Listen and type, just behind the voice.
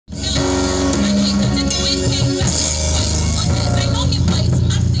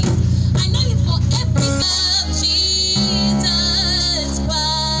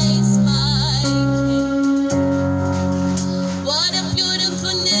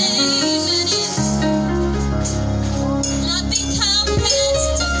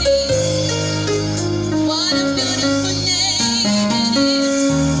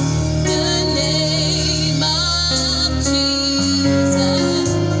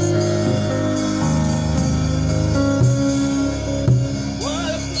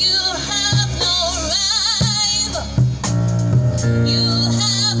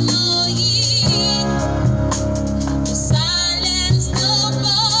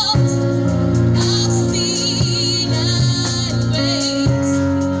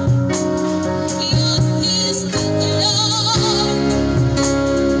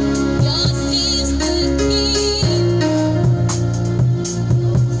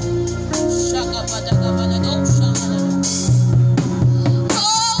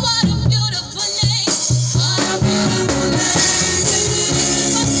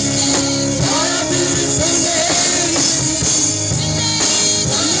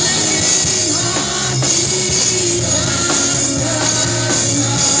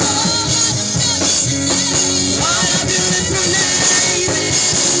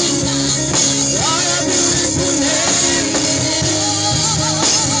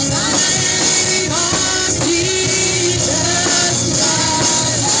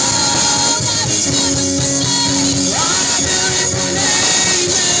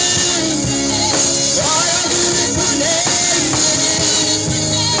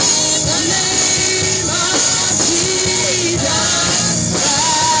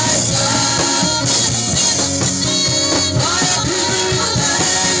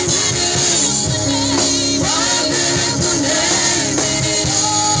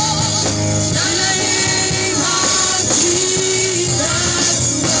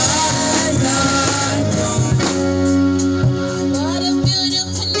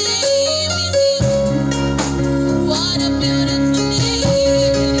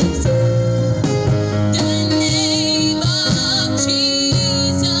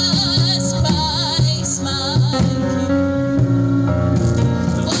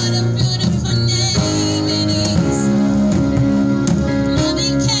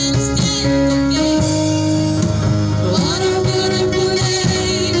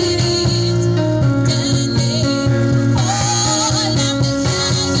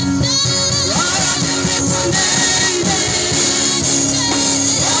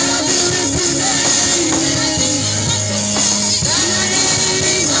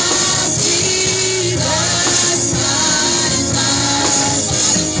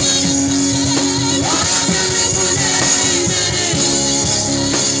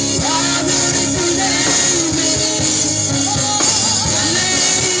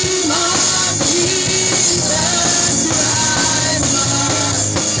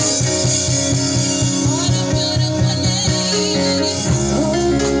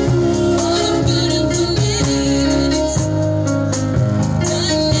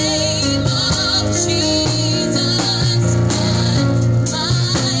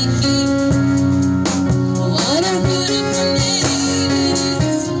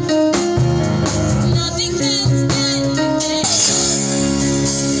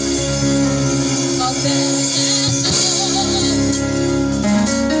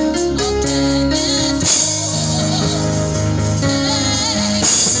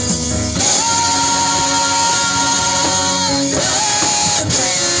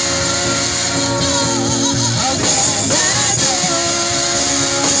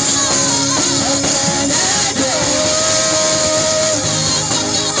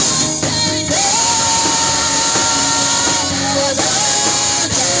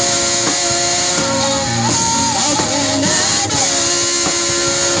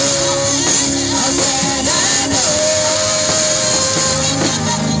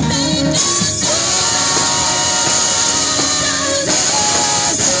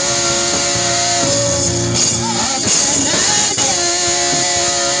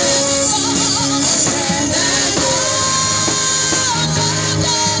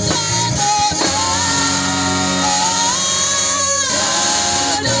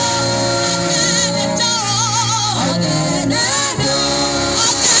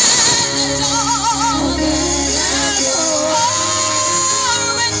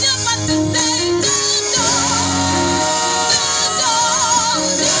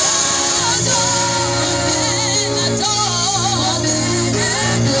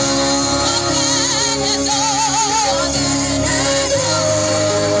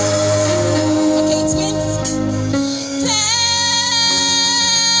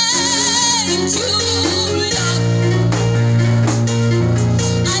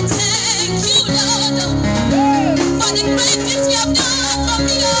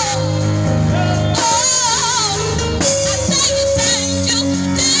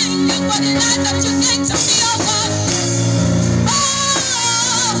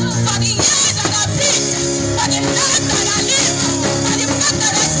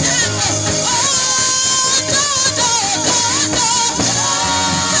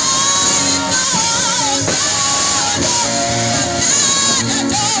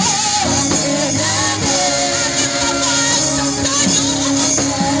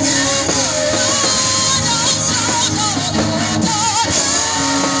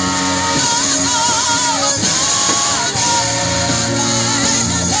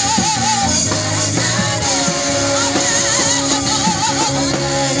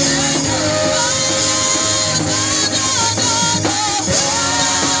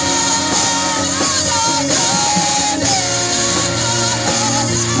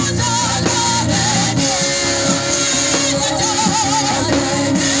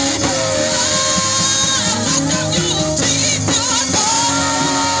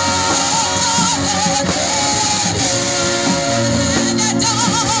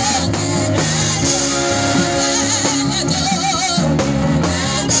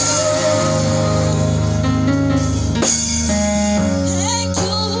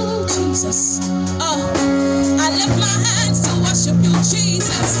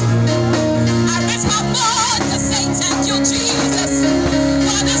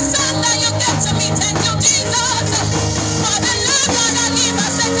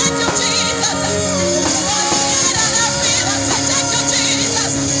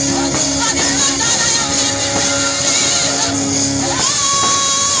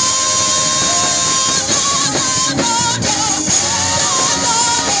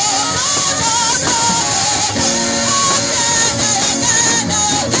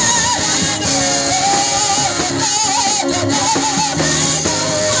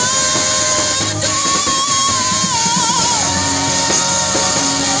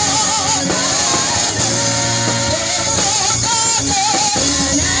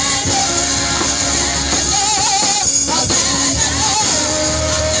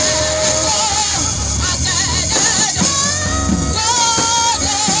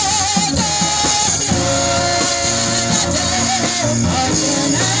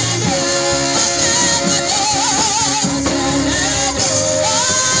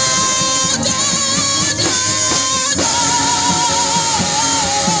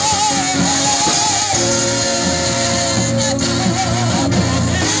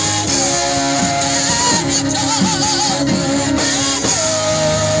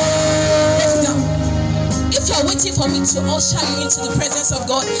To usher you into the presence of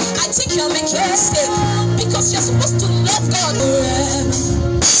God, I think you're making a mistake, because you're supposed to love God forever.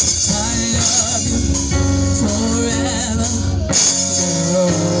 I love you forever.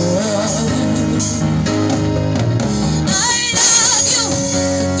 I love you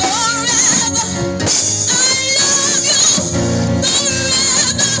forever. I love you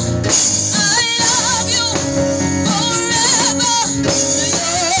forever. I love you forever.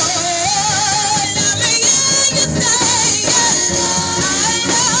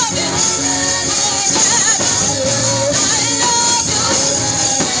 I love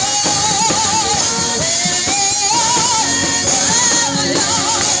you.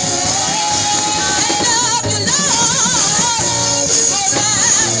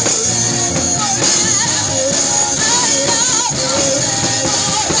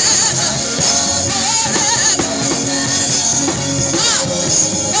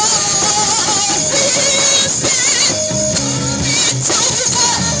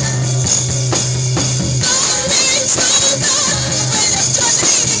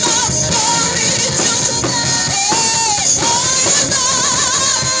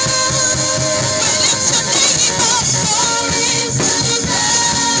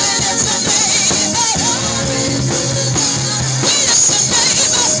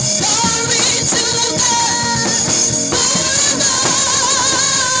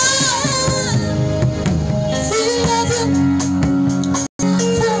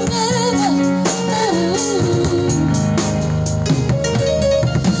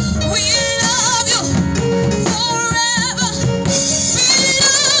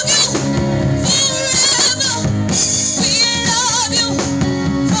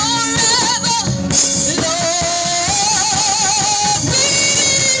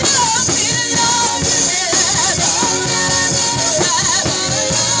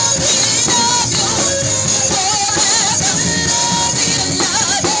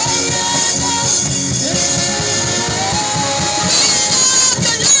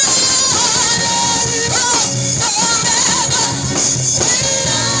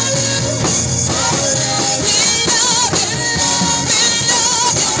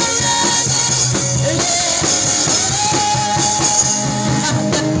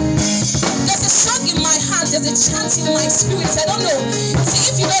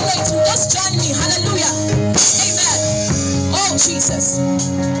 Jesus.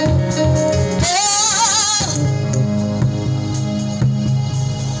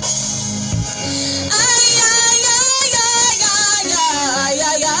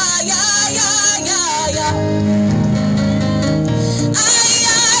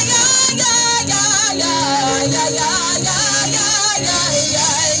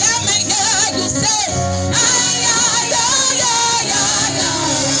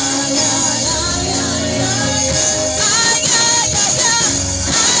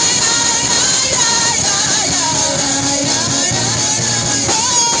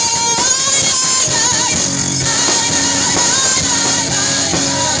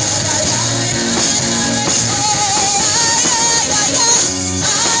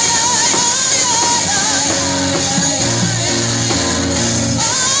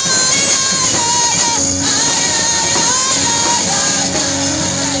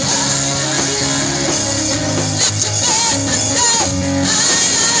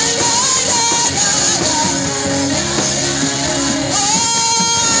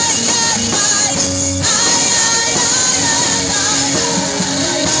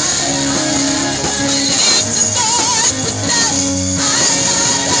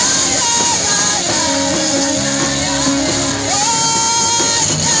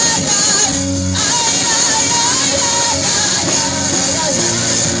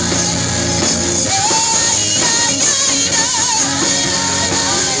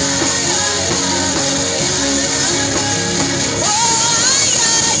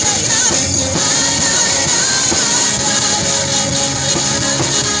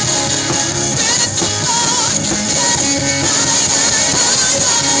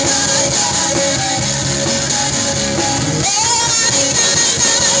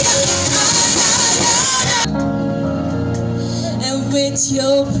 With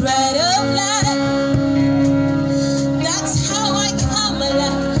your bread of life, that's how I come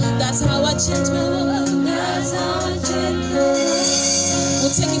alive. That's how I change my world. That's how I change my world.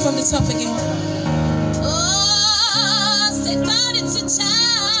 We'll take it from the top again. Oh, say God, it's a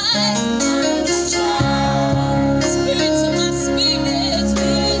child. Spirit to my spirit.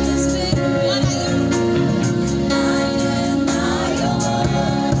 Spirit to spirit. What are you? I am my own.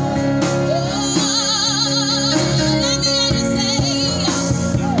 Let me hear you say.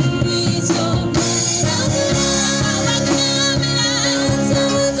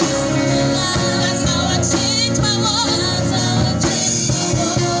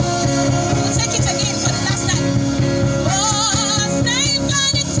 Take it again for the last time. Oh, stay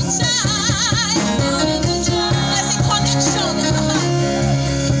running to child.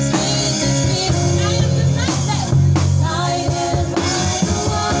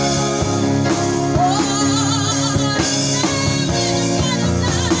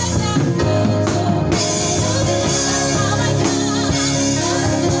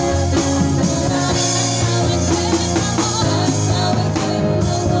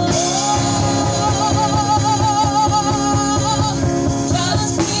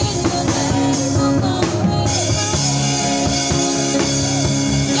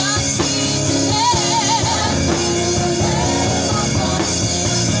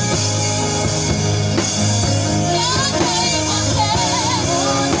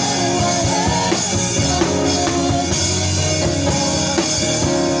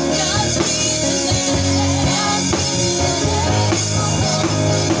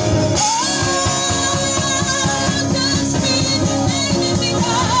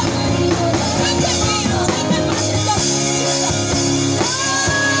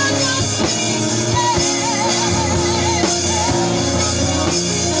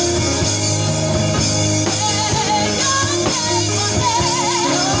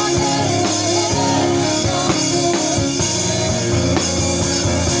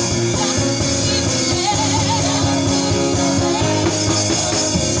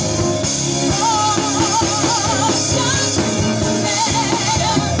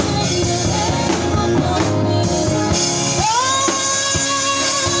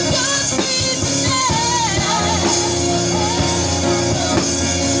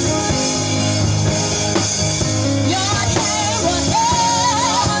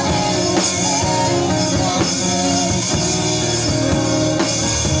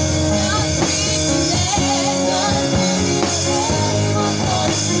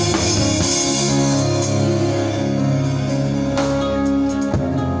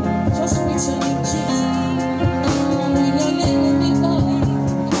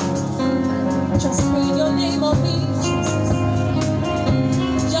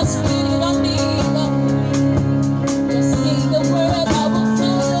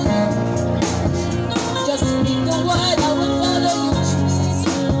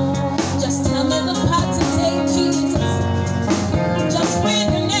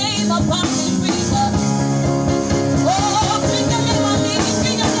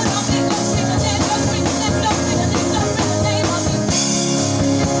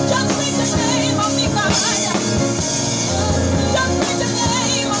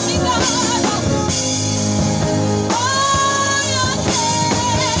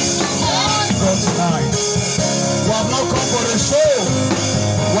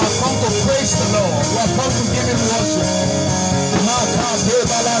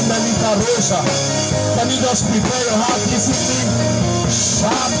 Can you just prepare your heart this evening?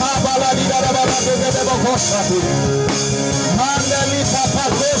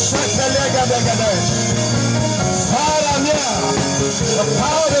 The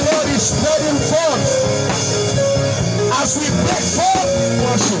power of the Lord is spreading forth as we break forth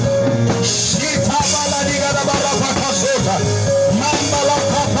worship.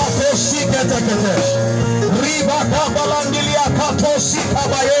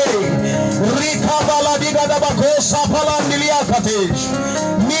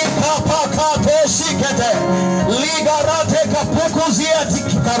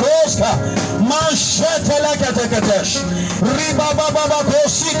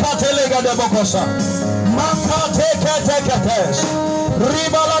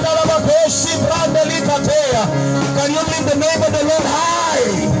 Can you lift the name of the Lord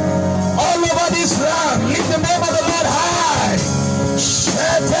high? All over this land, lift the name of the Lord high.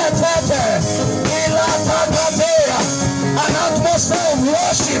 An atmosphere of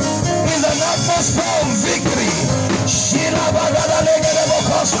worship is an atmosphere of victory.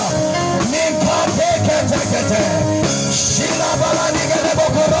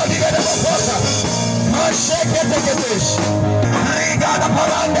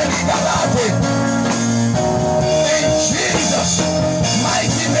 In Jesus'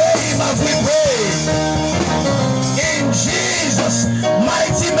 mighty name have we prayed. In Jesus'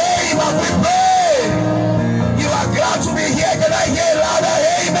 mighty name have we prayed. You are glad to be here. Can I hear louder?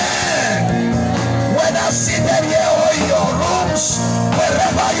 Amen. Whether seated here or in your rooms,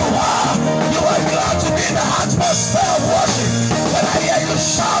 wherever you are glad to be in the atmosphere of worship. Can I hear you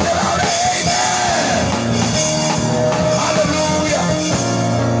shout louder? Amen. Hallelujah.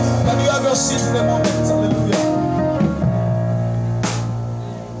 Can you have your seat in a moment? Hallelujah.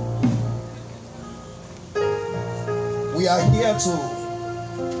 We are here to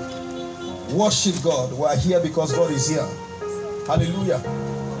worship God. We are here because God is here. Hallelujah.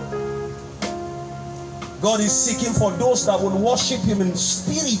 God is seeking for those that will worship Him in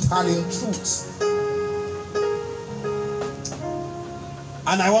spirit and in truth.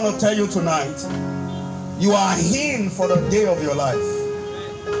 And I want to tell you tonight, you are in for the day of your life.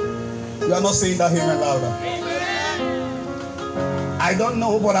 You are not saying that amen louder. I don't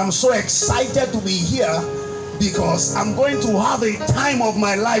know, but I'm so excited to be here because I'm going to have a time of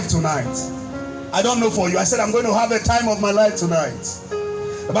my life tonight. I don't know for you. I said I'm going to have a time of my life tonight.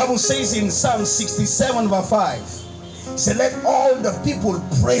 The Bible says in Psalm 67 verse 5, say, let all the people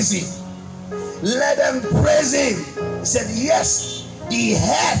praise Him. Let them praise Him. He said, yes, the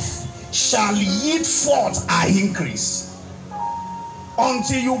earth shall yield forth her increase.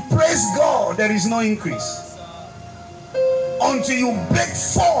 Until you praise God, there is no increase. Until you break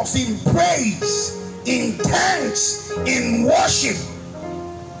forth in praise, in thanks, in worship,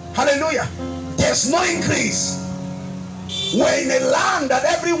 hallelujah, there's no increase. We're in a land that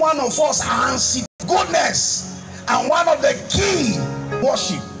every one of us has goodness, and one of the key,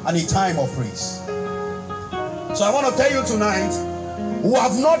 worship and a time of praise. So I want to tell you tonight, who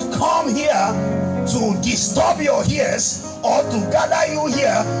have not come here to disturb your ears or to gather you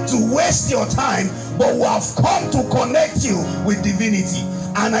here to waste your time, but who have come to connect you with divinity.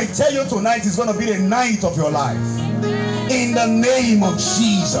 And I tell you tonight, it's going to be the night of your life. In the name of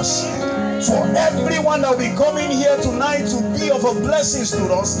Jesus. For everyone that will be coming here tonight to be of a blessing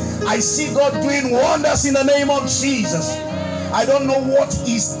to us, I see God doing wonders in the name of Jesus. I don't know what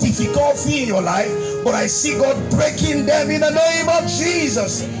is difficulty in your life, but I see God breaking them in the name of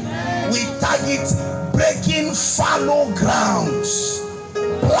Jesus. We target breaking fallow grounds,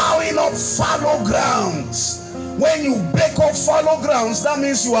 plowing up fallow grounds. When you break up fallow grounds, that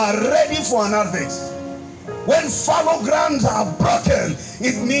means you are ready for an harvest. When fallow grounds are broken,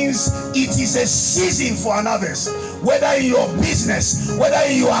 it means it is a season for an harvest. Whether in your business, whether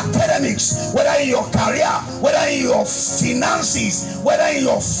in your academics, whether in your career, whether in your finances, whether in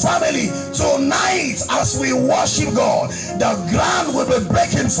your family, tonight as we worship God, the ground will be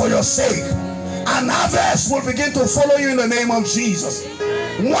breaking for your sake. And harvest will begin to follow you in the name of Jesus.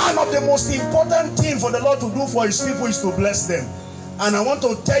 One of the most important things for the Lord to do for His people is to bless them. And I want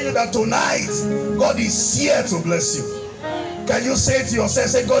to tell you that tonight, God is here to bless you. Can you say to yourself,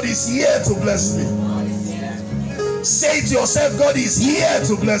 say, God is here to bless me. Say to yourself, God is here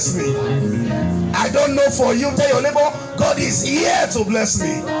to bless me. I don't know for you, tell your neighbor, God is here to bless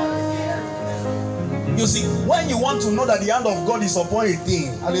me. You see, when you want to know that the hand of God is upon a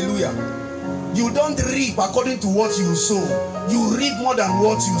thing, hallelujah, you don't reap according to what you sow. You reap more than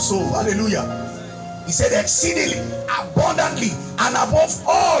what you sow. Hallelujah. He said exceedingly, abundantly, and above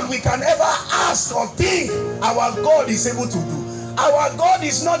all we can ever ask or think, our God is able to do. Our God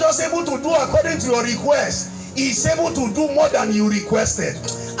is not just able to do according to your request. He is able to do more than you requested.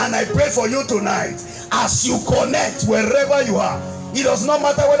 And I pray for you tonight, as you connect wherever you are. It does not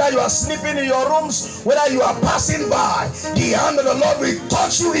matter whether you are sleeping in your rooms, whether you are passing by. The hand of the Lord will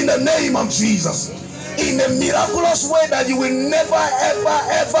touch you in the name of Jesus. In a miraculous way that you will never, ever,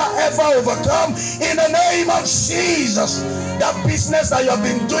 ever, ever overcome. In the name of Jesus. That business that you have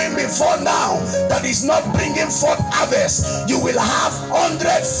been doing before now, that is not bringing forth harvest, you will have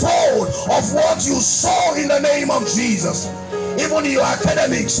 100-fold of what you saw in the name of Jesus. Even in your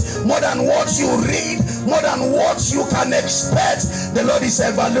academics, more than what you read, more than what you can expect, the Lord is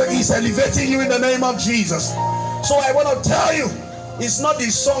elevating you in the name of Jesus. So I want to tell you, it's not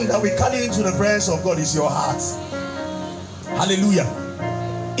the song that we carry into the presence of God, it's your heart. Hallelujah.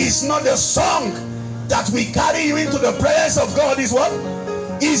 It's not the song that we carry you into the presence of God, is what?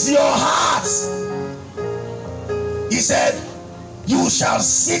 Is your heart. He said, you shall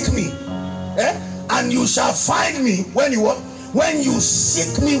seek me, and you shall find me when you what? When you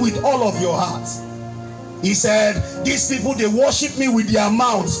seek me with all of your heart. He said, these people, they worship me with their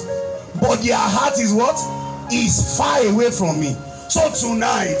mouths, but their heart is what? Is far away from me. So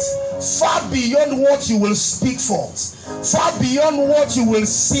tonight, far beyond what you will speak forth, far beyond what you will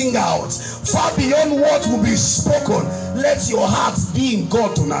sing out, far beyond what will be spoken, let your heart be in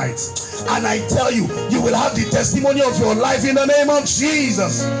God tonight. And I tell you, you will have the testimony of your life in the name of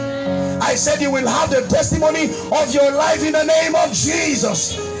Jesus. I said you will have the testimony of your life in the name of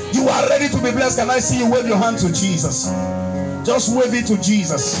Jesus. You are ready to be blessed. Can I see you wave your hand to Jesus? Just wave it to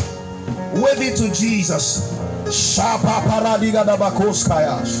Jesus. Wave it to Jesus.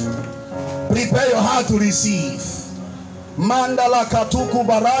 Prepare your heart to receive. Mandala katuku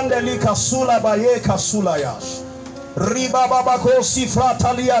barandeli kasula baye kasulayash. Ribababako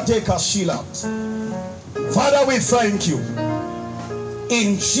sifrataliate kashilat. Father, we thank you.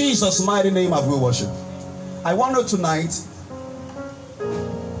 In Jesus' mighty name I will worship. I want you tonight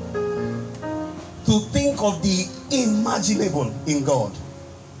to think of the unimaginable in God.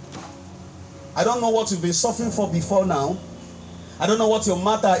 I don't know what you've been suffering for before now. I don't know what your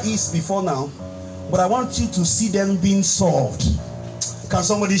matter is before now. But I want you to see them being solved. Can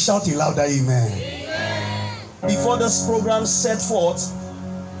somebody shout a louder amen? Amen. Before this program set forth,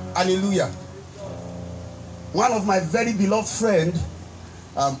 hallelujah, one of my very beloved friend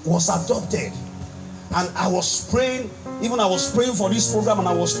was adopted. And I was praying, even I was praying for this program, and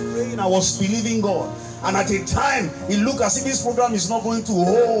I was praying, I was believing God. And at a time, it looked as if this program is not going to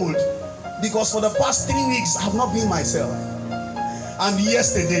hold, because for the past 3 weeks, I have not been myself. And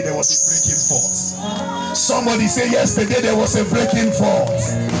yesterday, there was a breaking forth. Somebody say, yesterday, there was a breaking forth.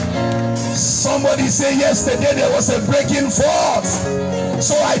 Somebody say, yesterday, there was a breaking forth.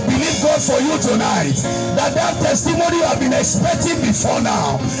 So I believe God for you tonight, that testimony you have been expecting before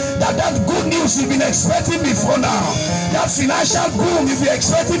now, that good news you've been expecting before now, that financial boom you've been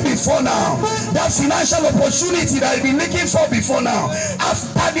expecting before now, that financial opportunity that you've been looking for before now,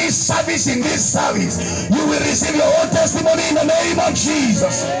 after this service, in this service, you will receive your own testimony in the name of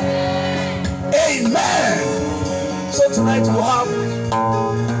Jesus. Amen. So tonight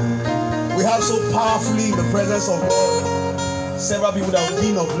we have so powerfully in the presence of God several people that have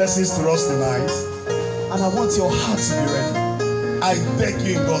been of blessings to us tonight, and I want your heart to be ready. I beg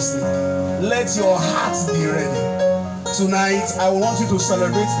you in God's name, let your heart be ready. Tonight, I want you to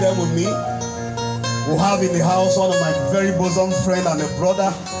celebrate them with me. We'll have in the house one of my very bosom friend and a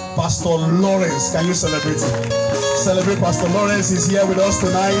brother, Pastor Lawrence. Can you celebrate him? Celebrate Pastor Lawrence is here with us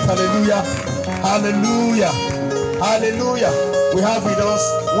tonight. Hallelujah. Hallelujah. Hallelujah. We have with us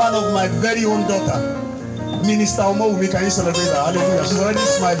one of my very own daughter, Minister Omo. Can you celebrate her? Hallelujah. She's already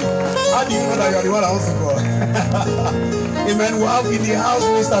smiling. How do you know that you are the one that wants to go? Amen. We have in the house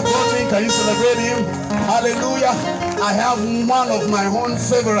Mr. Godwin. Can you celebrate him? Hallelujah. I have one of my own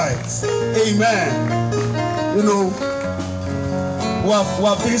favorites. Amen. You know, we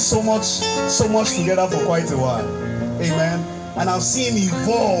have been so much together for quite a while. Amen. And I've seen him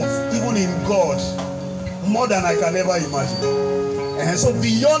evolve even in God more than I can ever imagine. And so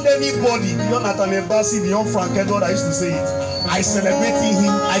beyond anybody, beyond Nathaniel Bassi, beyond Frank Edward, I used to say it, I celebrate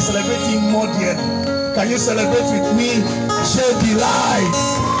him more dearly. Can you celebrate with me? J Delight.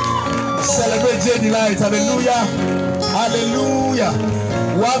 Celebrate J Delight. Hallelujah. Hallelujah.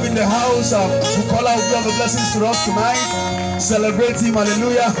 We have in the house Bukola will give the blessings to us tonight. Celebrate him.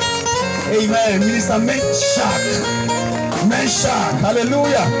 Hallelujah. Amen. Minister Menshak.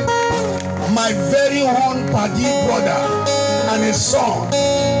 Hallelujah. My very own Paddy brother and his son,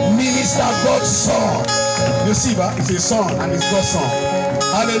 Minister God's son. You see, it's his son and it's God's son.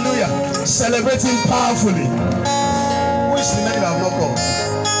 Hallelujah. Celebrating powerfully. We is the man that I have not called?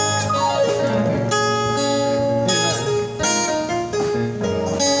 Amen.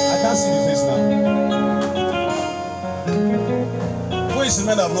 I can't see the face now. Who is the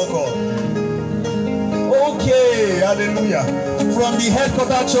man that I have not called? Okay, hallelujah. From the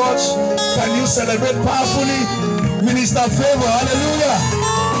headquarter church, can you celebrate powerfully? Minister Favor, hallelujah.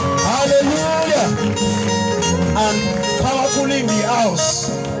 Hallelujah. And powerfully in the house,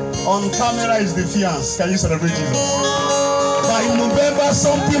 on camera is the fiance. Can you celebrate Jesus? By November,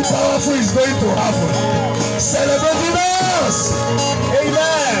 something powerful is going to happen. Celebrate Jesus.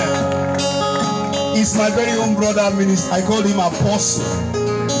 Amen. He's my very own brother minister. I call him Apostle.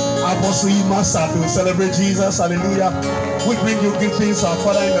 Apostle Imasa to celebrate Jesus. Hallelujah. We bring you good things, our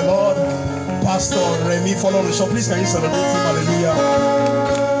Father in the Lord. Pastor Remy, follow the show. Please, can you celebrate him? Hallelujah.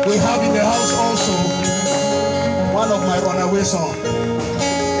 We have in the house also one of my runaway sons.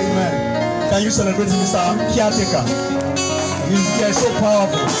 Amen. Can you celebrate Mr. Caretaker? He's so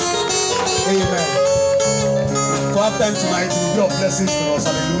powerful. Amen. For our time tonight, it will be of blessings to us.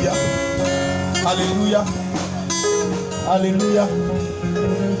 Hallelujah. Hallelujah. Hallelujah.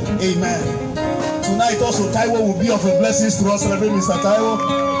 Amen. Tonight also Taiwo will be of a blessings to us. Celebrate Mr. Taiwo.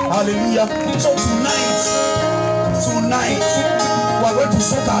 Hallelujah. So tonight we are going to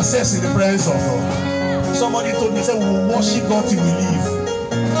soak ourselves in the presence of God. Somebody told me, say we will worship God till we leave.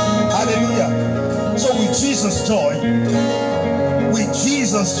 Hallelujah. So with Jesus' joy,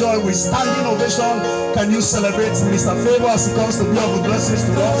 with standing ovation, can you celebrate Mr. Favor as he comes to be of the blessings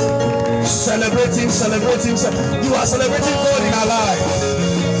to us? Celebrate him. You are celebrating God in our life.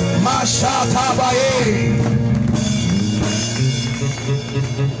 Mashatabaye.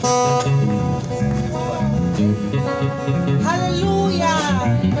 Hallelujah.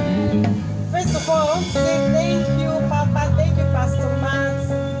 First of all, I want to say thank you, Papa. Thank you, Pastor Matt.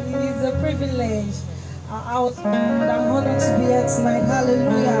 It is a privilege. I'm honored to be here tonight.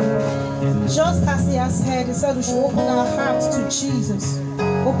 Hallelujah. Just as he has said, he said we should open our hearts to Jesus.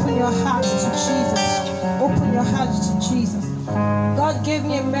 Open your hearts to Jesus. Open your hearts to Jesus. God gave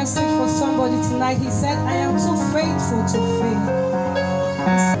me a message for somebody tonight. He said, I am too faithful to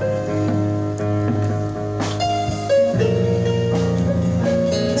fail.